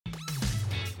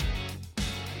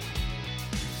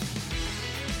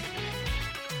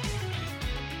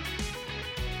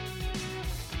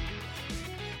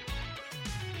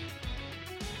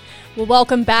Well,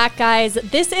 welcome back, guys.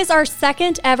 This is our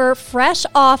second ever Fresh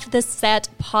Off the Set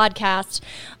podcast.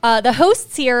 The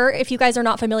hosts here, if you guys are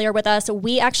not familiar with us,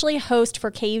 we actually host for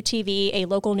KUTV, a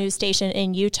local news station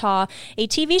in Utah, a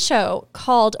TV show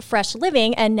called Fresh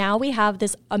Living, and now we have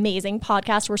this amazing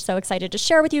podcast we're so excited to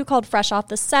share with you called Fresh Off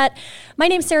the Set. My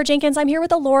name's Sarah Jenkins. I'm here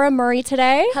with Alora Murray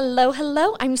today. Hello,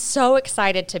 hello. I'm so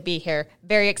excited to be here.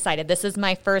 Very excited. This is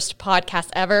my first podcast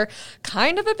ever.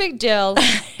 Kind of a big deal.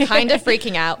 Kind of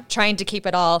freaking out. Trying to keep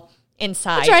it all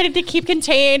inside. Trying to keep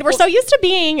contained. We're so used to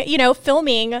being,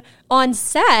 filming on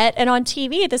set and on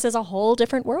TV. This is a whole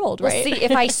different world, right? Well, see,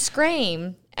 if I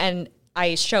scream and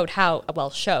I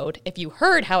if you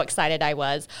heard how excited I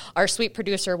was, our sweet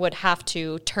producer would have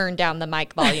to turn down the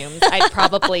mic volumes. I'd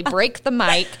probably break the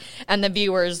mic and the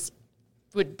viewers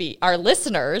would be, our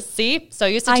listeners, see, so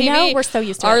used to TV. I know, we're so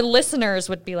used to our it. listeners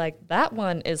would be like, that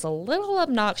one is a little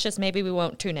obnoxious, maybe we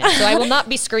won't tune in. So I will not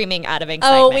be screaming out of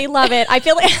excitement. Oh, we love it. I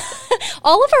feel like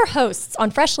all of our hosts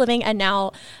on Fresh Living and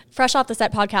now Fresh Off the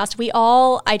Set podcast,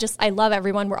 I love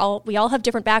everyone. We all have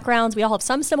different backgrounds. We all have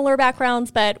some similar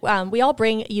backgrounds, but we all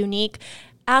bring unique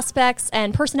aspects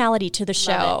and personality to the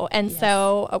show. And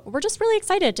so we're just really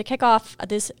excited to kick off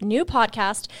this new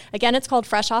podcast. Again, it's called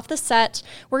Fresh Off the Set.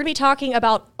 We're going to be talking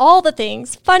about all the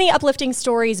things, funny, uplifting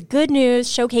stories, good news,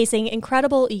 showcasing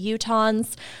incredible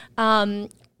Utahns.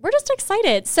 We're just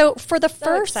excited. So for the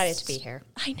first... excited to be here.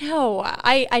 I know.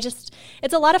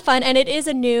 It's a lot of fun, and it is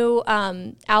a new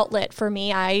outlet for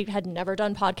me. I had never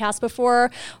done podcasts before.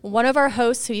 One of our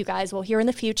hosts, who you guys will hear in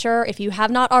the future, if you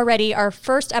have not already, our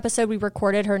first episode we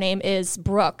recorded, her name is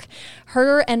Brooke.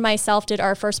 Her and myself did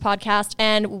our first podcast,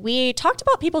 and we talked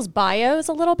about people's bios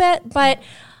a little bit, but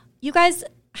you guys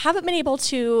haven't been able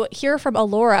to hear from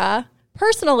Alora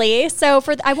personally, so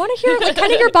I want to hear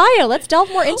kind of your bio. Let's delve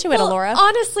more into it, Alora.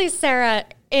 Honestly, Sarah,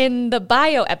 in the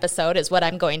bio episode is what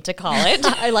I'm going to call it.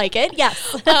 I like it,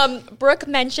 yes. Brooke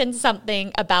mentioned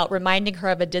something about reminding her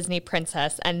of a Disney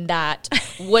princess and that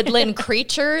woodland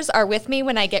creatures are with me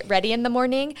when I get ready in the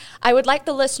morning. I would like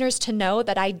the listeners to know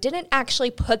that I didn't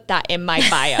actually put that in my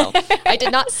bio. I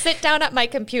did not sit down at my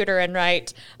computer and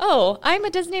write, "Oh, I'm a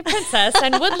Disney princess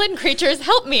and woodland creatures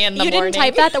help me in the morning." You didn't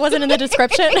type that? That wasn't in the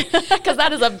description? Because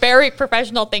that is a very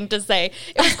professional thing to say.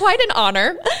 It was quite an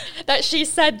honor that she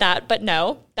said that, but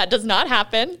no. That does not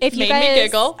happen. It made me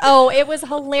giggle. Oh, it was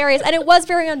hilarious. And it was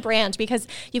very on brand because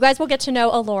you guys will get to know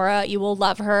Alora. You will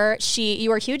love her.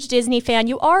 You are a huge Disney fan.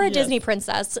 You are a Disney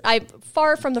princess. I'm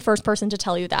far from the first person to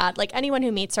tell you that. Like anyone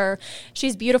who meets her,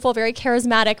 she's beautiful, very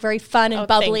charismatic, very fun and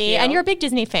bubbly. And you're a big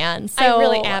Disney fan. So. I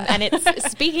really am. And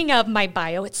it's speaking of my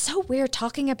bio, it's so weird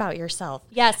talking about yourself.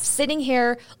 Yes. Sitting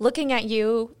here, looking at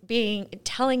you,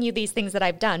 telling you these things that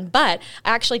I've done. But I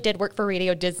actually did work for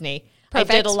Radio Disney. Perfect.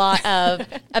 I did a lot of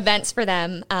events for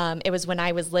them. It was when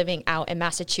I was living out in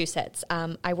Massachusetts.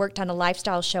 I worked on a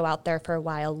lifestyle show out there for a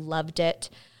while, loved it.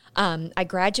 I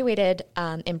graduated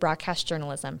in broadcast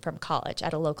journalism from college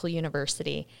at a local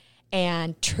university.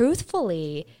 And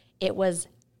truthfully, it was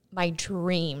my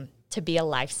dream to be a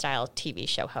lifestyle TV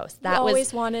show host. I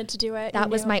always wanted to do it. That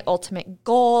was my ultimate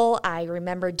goal. I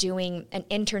remember doing an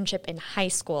internship in high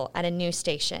school at a news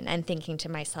station and thinking to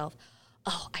myself,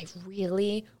 oh, I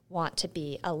really want to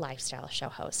be a lifestyle show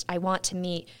host. I want to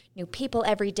meet new people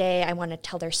every day. I want to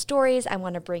tell their stories. I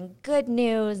want to bring good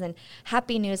news and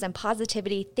happy news and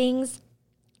positivity, things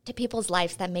to people's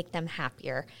lives that make them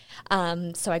happier.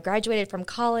 So I graduated from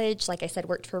college. Like I said,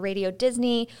 worked for Radio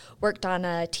Disney, worked on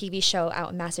a TV show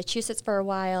out in Massachusetts for a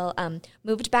while,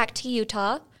 moved back to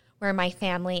Utah, where my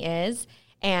family is.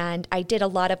 And I did a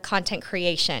lot of content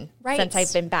creation since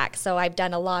I've been back. So I've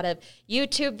done a lot of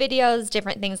YouTube videos,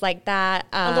 different things like that.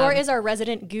 Alora is our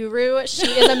resident guru. She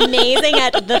is amazing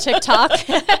at the TikTok.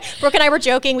 Brooke and I were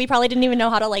joking. We probably didn't even know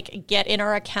how to get in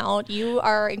our account. You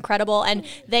are incredible. And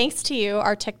thanks to you,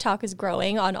 our TikTok is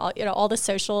growing on all the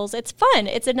socials. It's fun.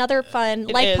 It's another fun,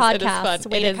 podcast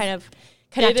way to kind of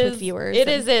connect with viewers.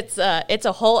 It's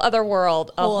a whole other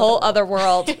world,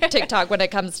 TikTok when it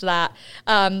comes to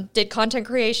that. Did content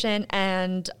creation,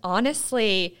 and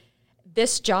honestly,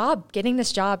 getting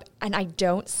this job, and I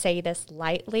don't say this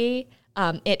lightly,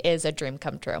 it is a dream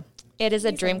come true. It is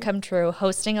a dream come true,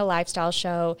 hosting a lifestyle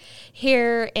show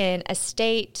here in a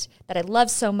state that I love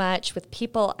so much, with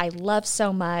people I love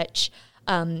so much.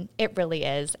 It really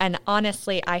is. And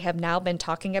honestly, I have now been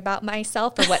talking about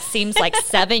myself for what seems like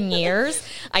 7 years.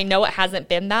 I know it hasn't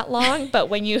been that long, but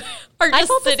when you are I just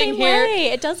felt the sitting same here.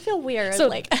 way. It does feel weird. So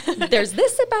like there's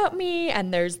this about me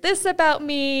and there's this about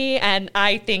me, and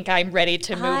I think I'm ready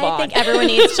to move on. I think everyone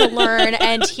needs to learn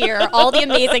and hear all the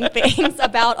amazing things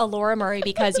about Alora Murray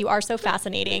because you are so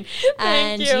fascinating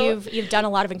and you've done a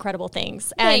lot of incredible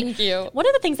things. And Thank you. One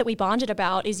of the things that we bonded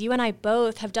about is you and I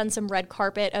both have done some red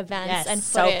carpet events and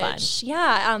footage. So fun.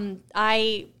 Yeah,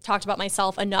 I talked about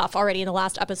myself enough already in the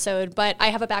last episode, but I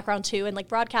have a background too in like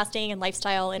broadcasting and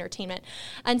lifestyle entertainment.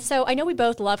 And so I know we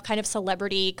both love kind of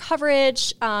celebrity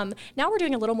coverage. Now we're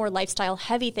doing a little more lifestyle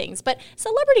heavy things, but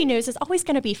celebrity news is always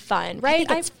going to be fun, right? I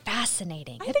think it's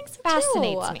fascinating. I think so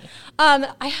fascinates too. me.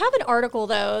 I have an article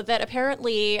though that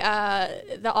apparently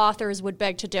the authors would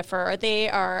beg to differ. They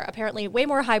are apparently way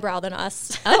more highbrow than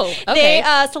us. Oh, okay.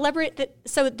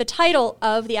 So the title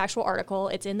of the actual article,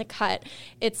 it's in the cut.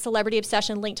 It's Celebrity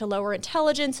Obsession Linked to Lower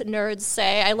Intelligence, Nerds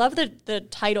Say. I love the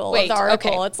title of the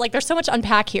article. Okay. It's like there's so much to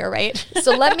unpack here, right?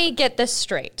 So let me get this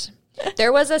straight.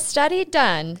 There was a study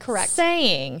done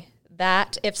saying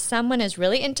that if someone is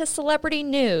really into celebrity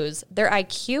news, their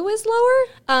IQ is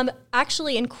lower?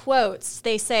 Actually, in quotes,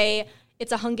 they say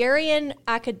it's a Hungarian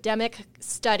academic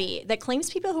study that claims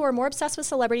people who are more obsessed with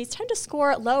celebrities tend to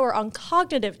score lower on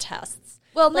cognitive tests.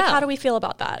 Well, like, no. how do we feel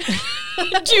about that?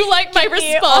 Do you like my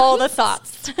response? All the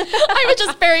thoughts. I was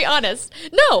just very honest.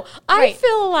 No, I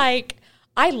feel like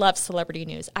I love celebrity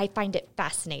news. I find it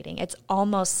fascinating. It's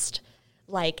almost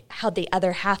like how the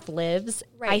other half lives.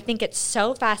 Right. I think it's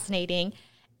so fascinating.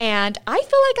 And I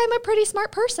feel like I'm a pretty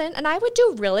smart person, and I would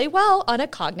do really well on a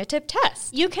cognitive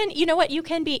test. You know what? You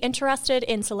can be interested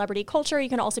in celebrity culture. You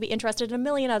can also be interested in a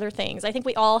million other things. I think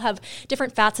we all have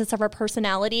different facets of our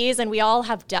personalities, and we all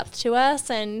have depth to us.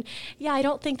 And yeah, I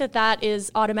don't think that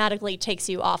is automatically takes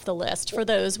you off the list for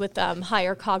those with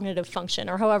higher cognitive function,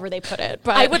 or however they put it.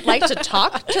 But I would like to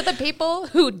talk to the people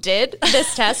who did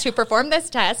this test, who performed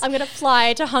this test. I'm going to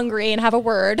fly to Hungary and have a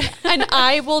word. And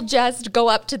I will just go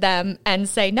up to them and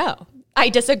say, no, I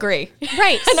disagree.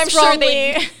 Right. And I'm sure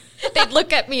they'd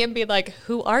look at me and be like,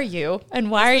 who are you? And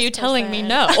why are you telling me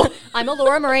no? I'm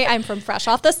Alora Murray. I'm from Fresh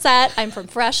Off the Set. I'm from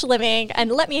Fresh Living.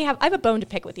 And I have a bone to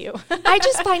pick with you. I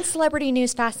just find celebrity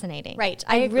news fascinating. Right.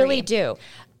 I really do.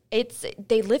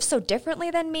 They live so differently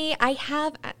than me. I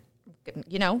have,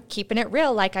 keeping it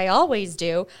real like I always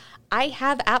do, I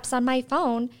have apps on my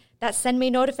phone that send me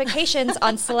notifications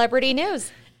on celebrity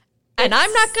news. And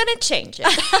I'm not going to change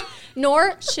it.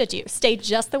 Nor should you. Stay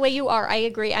just the way you are. I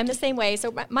agree. I'm the same way.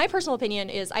 So my personal opinion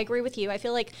is I agree with you. I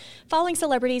feel like following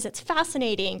celebrities, it's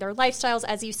fascinating. Their lifestyles,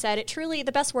 as you said,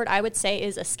 the best word I would say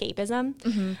is escapism.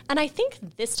 Mm-hmm. And I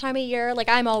think this time of year, like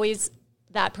I'm always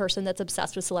that person that's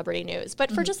obsessed with celebrity news.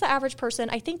 But for just the average person,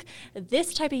 I think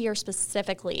this type of year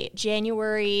specifically,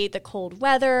 January, the cold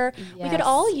weather, we could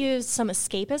all use some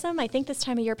escapism. I think this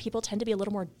time of year people tend to be a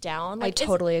little more down. Like, I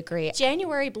totally agree.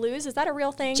 January blues, is that a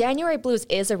real thing? January blues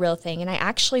is a real thing. And I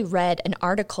actually read an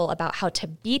article about how to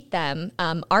beat them.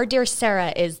 Our dear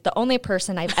Sarah is the only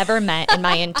person I've ever met in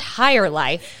my entire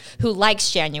life who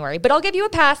likes January. But I'll give you a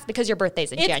pass because your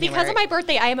birthday's in January. It's because of my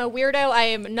birthday. I am a weirdo. I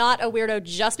am not a weirdo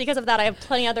just because of that. I have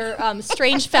plenty other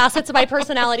strange facets of my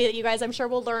personality that you guys, I'm sure,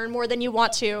 will learn more than you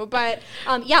want to. But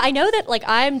I know that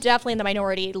I'm definitely in the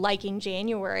minority liking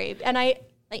January. And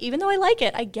even though I like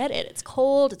it, I get it. It's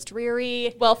cold. It's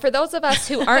dreary. Well, for those of us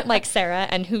who aren't like Sarah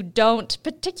and who don't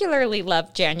particularly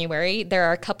love January, there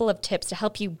are a couple of tips to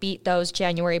help you beat those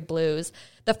January blues.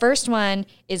 The first one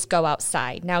is go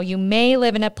outside. Now, you may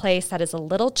live in a place that is a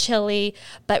little chilly,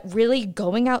 but really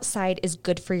going outside is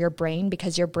good for your brain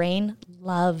because your brain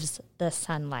loves the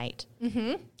sunlight.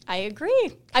 Mm-hmm. I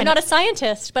agree. I'm not a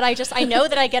scientist, but I know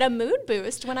that I get a mood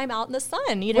boost when I'm out in the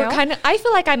sun, you know? I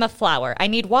feel like I'm a flower. I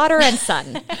need water and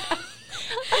sun.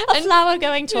 A flower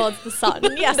going towards the sun.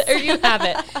 Yes. There you have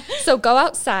it. So go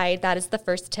outside. That is the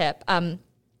first tip.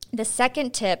 The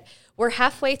second tip, we're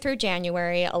halfway through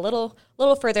January, a little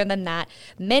further than that.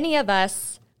 Many of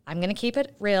us, I'm going to keep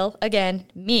it real, again,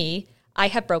 me, I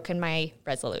have broken my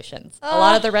resolutions. A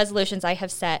lot of the resolutions I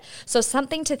have set. So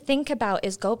something to think about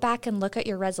is go back and look at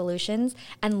your resolutions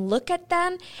and look at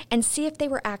them and see if they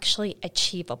were actually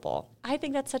achievable. I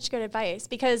think that's such good advice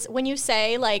because when you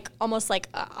say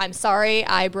I'm sorry,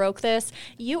 I broke this,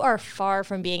 you are far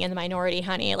from being in the minority,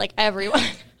 honey. Like everyone.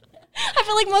 I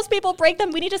feel like most people break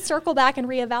them. We need to circle back and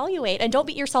reevaluate and don't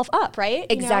beat yourself up, right?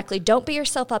 Exactly. Don't beat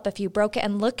yourself up if you broke it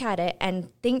and look at it and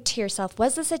think to yourself,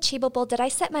 was this achievable? Did I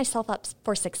set myself up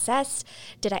for success?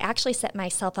 Did I actually set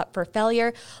myself up for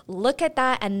failure? Look at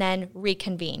that and then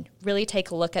reconvene. Really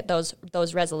take a look at those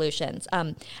resolutions.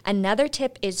 Another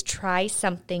tip is try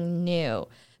something new.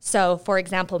 So, for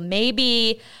example,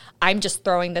 maybe I'm just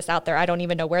throwing this out there. I don't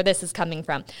even know where this is coming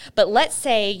from. But let's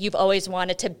say you've always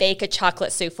wanted to bake a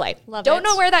chocolate souffle. Don't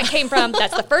know where that came from.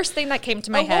 That's the first thing that came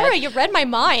to my head. Laura, you read my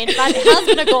mind. That has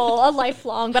been a goal, a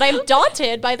lifelong, but I'm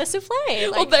daunted by the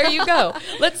souffle. Well, there you go.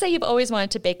 Let's say you've always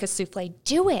wanted to bake a souffle.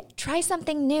 Do it. Try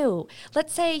something new.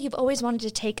 Let's say you've always wanted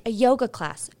to take a yoga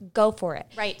class. Go for it.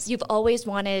 Right. You've always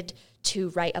wanted to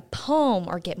write a poem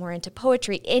or get more into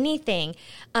poetry, anything.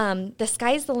 The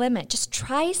sky's the limit. Just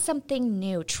try something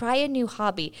new. Try a new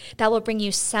hobby that will bring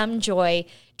you some joy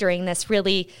during this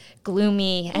really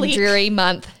gloomy and dreary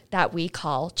month that we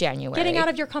call January. Getting out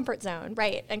of your comfort zone,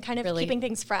 right, and kind of keeping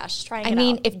things fresh, trying it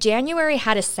out. If January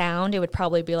had a sound, it would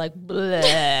probably be like,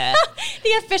 bleh.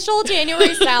 The official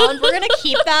January sound, we're going to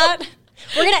keep that.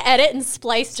 We're going to edit and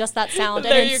splice just that sound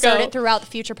and insert it throughout the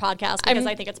future podcast because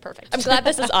I think it's perfect. I'm glad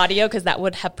this is audio because that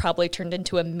would have probably turned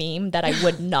into a meme that I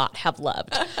would not have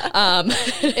loved.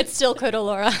 It still could,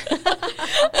 Laura.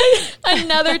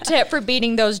 Another tip for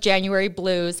beating those January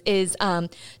blues is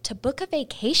to book a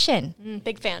vacation.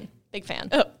 Big fan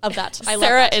of that.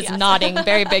 Sarah is nodding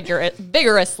very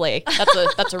vigorously.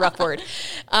 That's a rough word.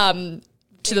 To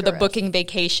the booking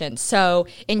vacation. So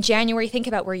in January, think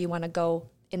about where you want to go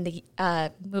in the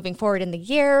moving forward in the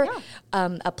year,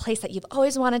 a place that you've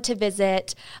always wanted to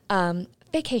visit.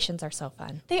 Vacations are so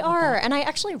fun. They are. And I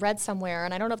actually read somewhere,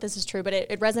 and I don't know if this is true, but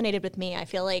it resonated with me. I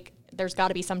feel like there's got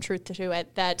to be some truth to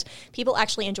it, that people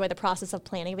actually enjoy the process of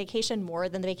planning a vacation more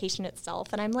than the vacation itself.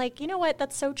 And I'm like, you know what?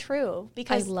 That's so true.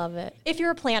 Because I love it. If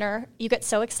you're a planner, you get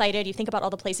so excited. You think about all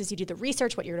the places, you do the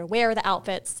research, what you're going to wear, the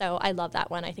outfits. So I love that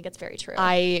one. I think it's very true.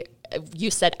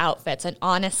 You said outfits, and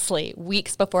honestly,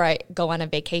 weeks before I go on a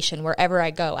vacation, wherever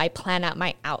I go, I plan out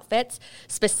my outfits.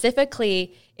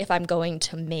 Specifically, if I'm going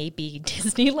to maybe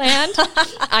Disneyland,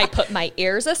 I put my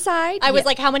ears aside. I was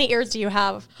like, how many ears do you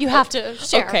have? You have to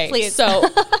share, please. So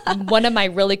one of my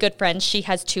really good friends, she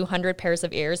has 200 pairs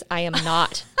of ears. I am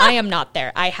not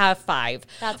there. I have 5.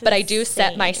 That's but insane. I do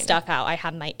set my stuff out. I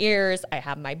have my ears. I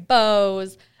have my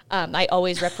bows. I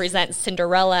always represent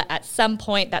Cinderella at some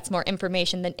point. That's more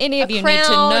information than any of you need to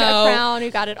know. A crown,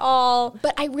 you got it all.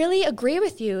 But I really agree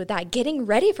with you that getting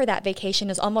ready for that vacation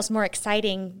is almost more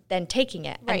exciting than taking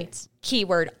it. Right. And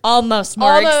keyword, almost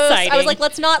exciting. I was like,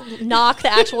 let's not knock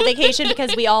the actual vacation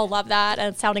because we all love that. And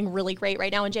it's sounding really great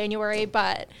right now in January,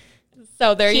 but...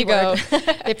 So there you go.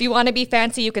 If you want to be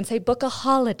fancy, you can say book a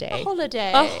holiday. A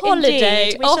holiday. A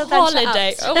holiday.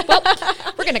 Oh, well,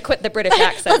 we're going to quit the British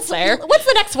accents there. What's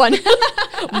the next one?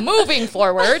 Moving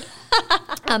forward.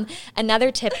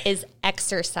 Another tip is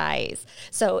exercise.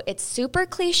 So it's super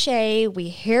cliche. We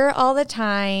hear it all the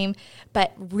time,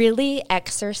 but really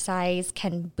exercise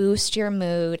can boost your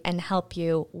mood and help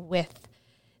you with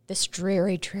this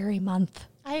dreary, dreary month.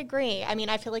 I agree. I mean,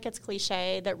 I feel like it's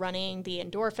cliche that running, the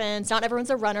endorphins, not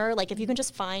everyone's a runner. Like if you can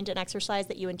just find an exercise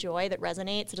that you enjoy that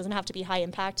resonates, it doesn't have to be high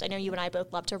impact. I know you and I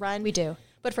both love to run. We do.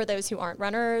 But for those who aren't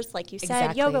runners, like you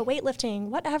said, yoga, weightlifting,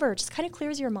 whatever, just kind of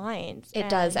clears your mind. It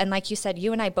does. And like you said,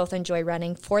 you and I both enjoy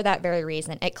running for that very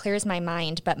reason. It clears my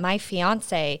mind. But my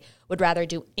fiance would rather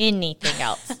do anything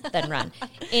else than run.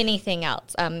 Anything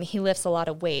else. He lifts a lot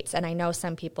of weights. And I know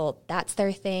some people, that's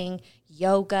their thing.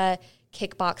 Yoga,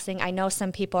 kickboxing. I know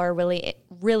some people are really,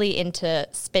 really into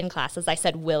spin classes. I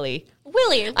said Willie.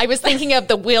 I was thinking of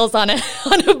the wheels on a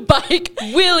bike.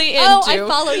 Willie into. Oh, I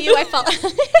follow you.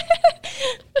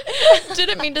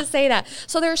 Didn't mean to say that.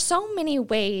 So there are so many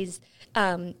ways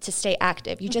to stay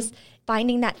active. You just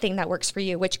finding that thing that works for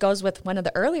you, which goes with one of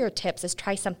the earlier tips is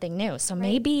try something new. So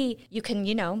maybe you can,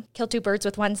 kill 2 birds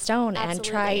with 1 stone and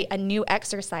try a new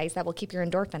exercise that will keep your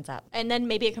endorphins up. And then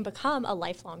maybe it can become a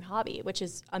lifelong hobby, which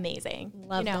is amazing.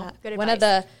 Love that. Good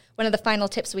advice. One of the final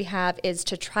tips we have is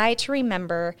to try to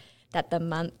remember that the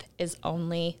month is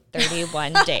only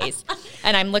 31 days.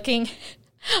 And I'm looking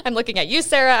at you,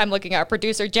 Sarah. I'm looking at our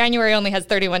producer. January only has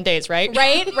 31 days, right?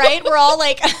 Right. We're all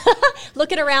like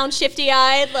looking around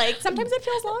shifty-eyed. Like sometimes it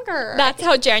feels longer. That's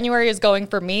how January is going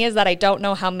for me, is that I don't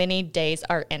know how many days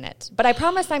are in it. But I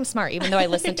promise I'm smart, even though I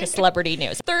listen to celebrity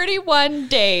news. 31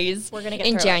 days We're gonna get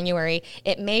in through January.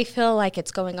 It may feel like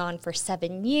it's going on for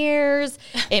 7 years.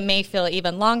 It may feel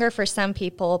even longer for some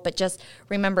people. But just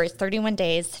remember, it's 31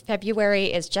 days.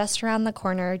 February is just around the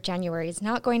corner. January is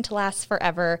not going to last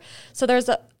forever. So there's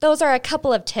those are a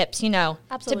couple of tips,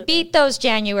 Absolutely. to beat those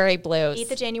January blues. Beat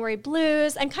the January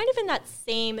blues, and kind of in that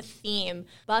same theme,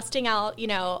 busting out,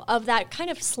 of that kind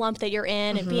of slump that you're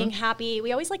in and being happy.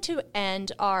 We always like to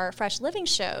end our Fresh Living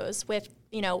shows with,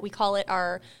 we call it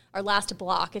our last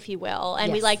block, if you will,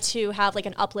 and we like to have like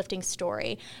an uplifting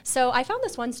story. So I found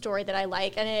this one story that I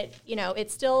like, and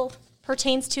it still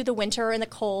pertains to the winter and the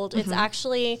cold. It's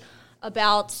actually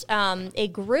about a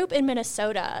group in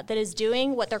Minnesota that is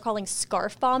doing what they're calling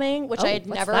scarf bombing, which I had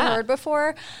never heard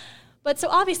before. But so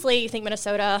obviously you think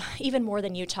Minnesota, even more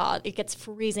than Utah, it gets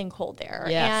freezing cold there.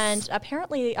 Yes. And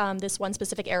apparently this one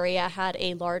specific area had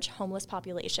a large homeless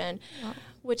population,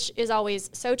 which is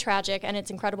always so tragic. And it's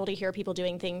incredible to hear people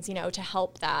doing things, to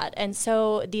help that. And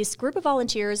so these group of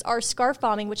volunteers are scarf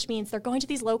bombing, which means they're going to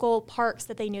these local parks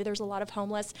that they knew there's a lot of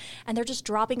homeless, and they're just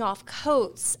dropping off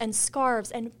coats and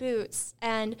scarves and boots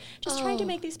and just trying to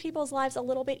make these people's lives a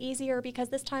little bit easier, because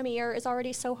this time of year is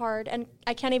already so hard. And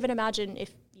I can't even imagine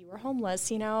if you were homeless,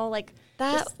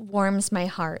 that warms my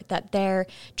heart that there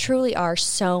truly are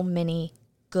so many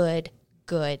good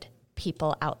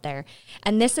people out there.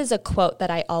 And this is a quote that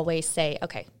I always say,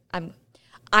 okay,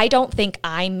 I don't think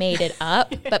I made it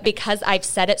up, but because I've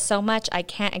said it so much, I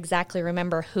can't exactly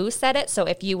remember who said it. So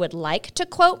if you would like to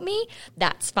quote me,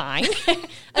 that's fine.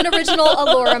 An original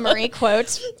Alora Murray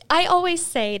quote. I always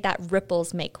say that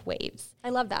ripples make waves. I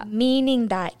love that. Meaning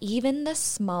that even the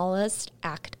smallest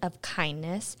act of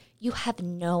kindness, you have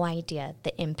no idea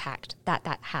the impact that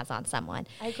has on someone.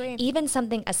 I agree. Even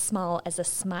something as small as a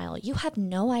smile, you have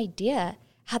no idea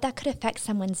how that could affect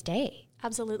somene's day.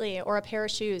 Absolutely. Or a pair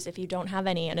of shoes if you don't have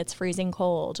any and it's freezing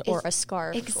cold, or a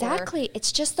scarf. Exactly.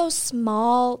 It's just those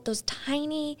small, those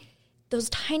tiny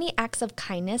acts of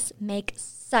kindness make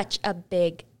such a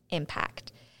big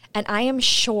impact. And I am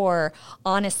sure,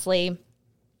 honestly,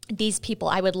 these people,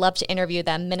 I would love to interview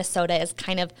them. Minnesota is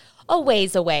kind of a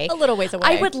ways away. A little ways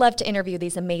away. I would love to interview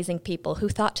these amazing people who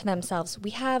thought to themselves,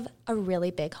 we have a really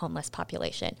big homeless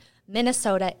population.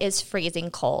 Minnesota is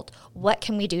freezing cold. What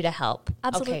can we do to help?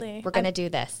 Absolutely. Okay, we're going to do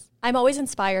this. I'm always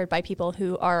inspired by people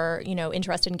who are,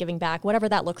 interested in giving back, whatever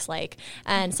that looks like.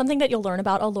 And something that you'll learn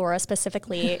about Alora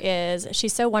specifically is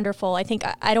she's so wonderful. I think,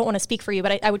 I don't want to speak for you,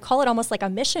 but I would call it almost like a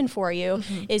mission for you,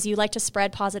 is you like to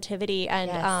spread positivity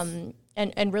and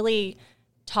really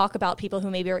talk about people who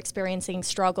maybe are experiencing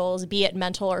struggles, be it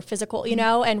mental or physical,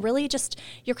 and really just,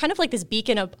 you're kind of like this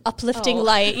beacon of uplifting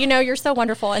light. You're so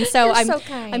wonderful. And so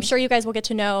I'm sure you guys will get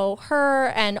to know her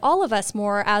and all of us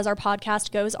more as our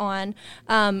podcast goes on.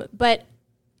 But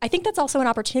I think that's also an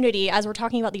opportunity, as we're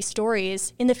talking about these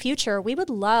stories in the future. We would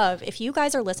love, if you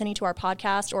guys are listening to our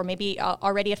podcast or maybe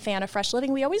already a fan of Fresh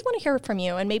Living, we always want to hear from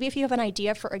you. And maybe if you have an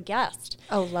idea for a guest.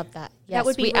 Oh, love that. Yes, that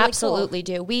would be we really absolutely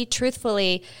cool. do. We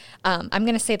truthfully, I'm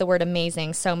going to say the word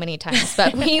amazing so many times,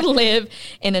 but we live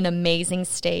in an amazing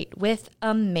state with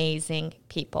amazing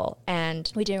people.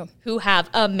 And we do. Who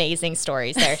have amazing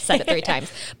stories there. Said it 3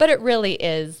 times. But it really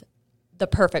is the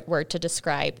perfect word to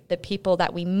describe the people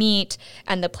that we meet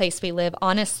and the place we live.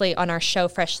 Honestly, on our show,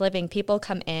 Fresh Living, people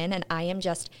come in and I am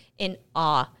just in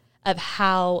awe of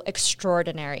how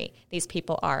extraordinary these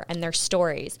people are and their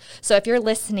stories. So if you're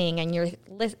listening and you're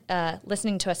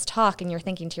listening to us talk and you're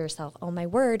thinking to yourself, oh my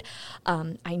word,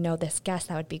 I know this guest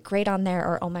that would be great on there,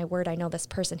 or oh my word, I know this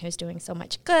person who's doing so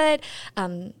much good,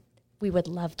 we would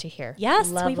love to hear. Yes,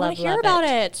 we want to hear about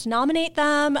it. Nominate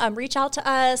them. Reach out to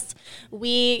us.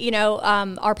 We,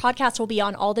 our podcast will be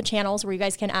on all the channels where you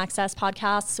guys can access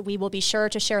podcasts. We will be sure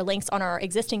to share links on our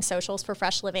existing socials for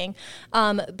Fresh Living.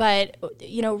 But,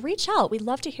 reach out. We'd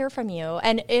love to hear from you.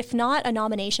 And if not a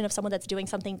nomination of someone that's doing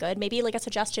something good, maybe like a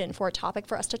suggestion for a topic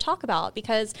for us to talk about,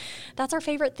 because that's our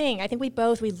favorite thing. I think we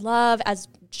love, as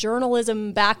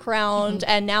journalism background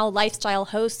and now lifestyle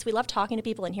hosts, we love talking to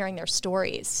people and hearing their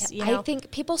stories. Yep. I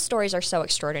think people's stories are so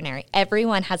extraordinary.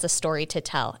 Everyone has a story to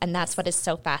tell, and that's what is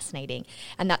so fascinating.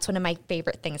 And that's one of my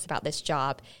favorite things about this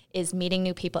job, is meeting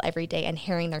new people every day and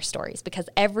hearing their stories, because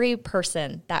every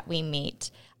person that we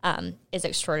meet is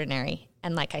extraordinary.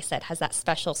 And like I said, has that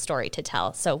special story to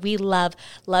tell. So we love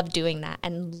doing that,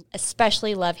 and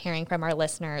especially love hearing from our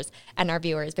listeners and our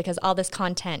viewers, because all this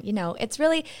content, it's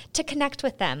really to connect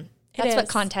with them. That's what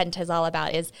content is all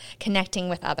about, is connecting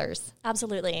with others.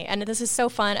 Absolutely. And this is so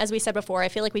fun. As we said before, I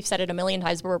feel like we've said it a million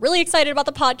times, but we're really excited about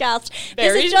the podcast.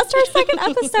 This is just our second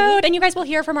episode. And you guys will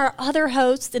hear from our other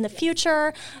hosts in the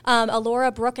future.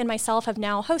 Alora, Brooke, and myself have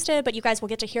now hosted, but you guys will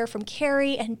get to hear from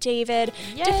Carrie and David.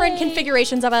 Yay. Different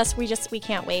configurations of us. We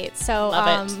can't wait. So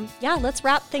let's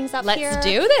wrap things up here. Let's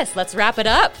do this. Let's wrap it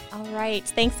up. All right.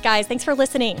 Thanks, guys. Thanks for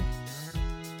listening.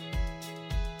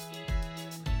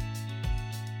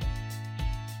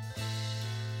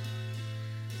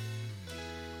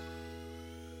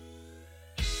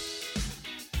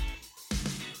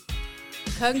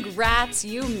 Congrats,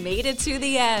 you made it to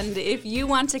the end. If you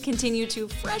want to continue to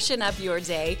freshen up your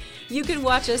day, you can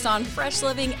watch us on Fresh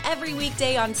Living every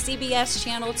weekday on CBS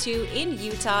Channel 2 in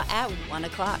Utah at 1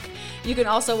 o'clock. You can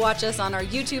also watch us on our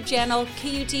YouTube channel,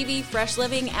 KUTV Fresh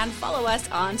Living, and follow us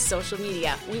on social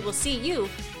media. We will see you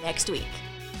next week.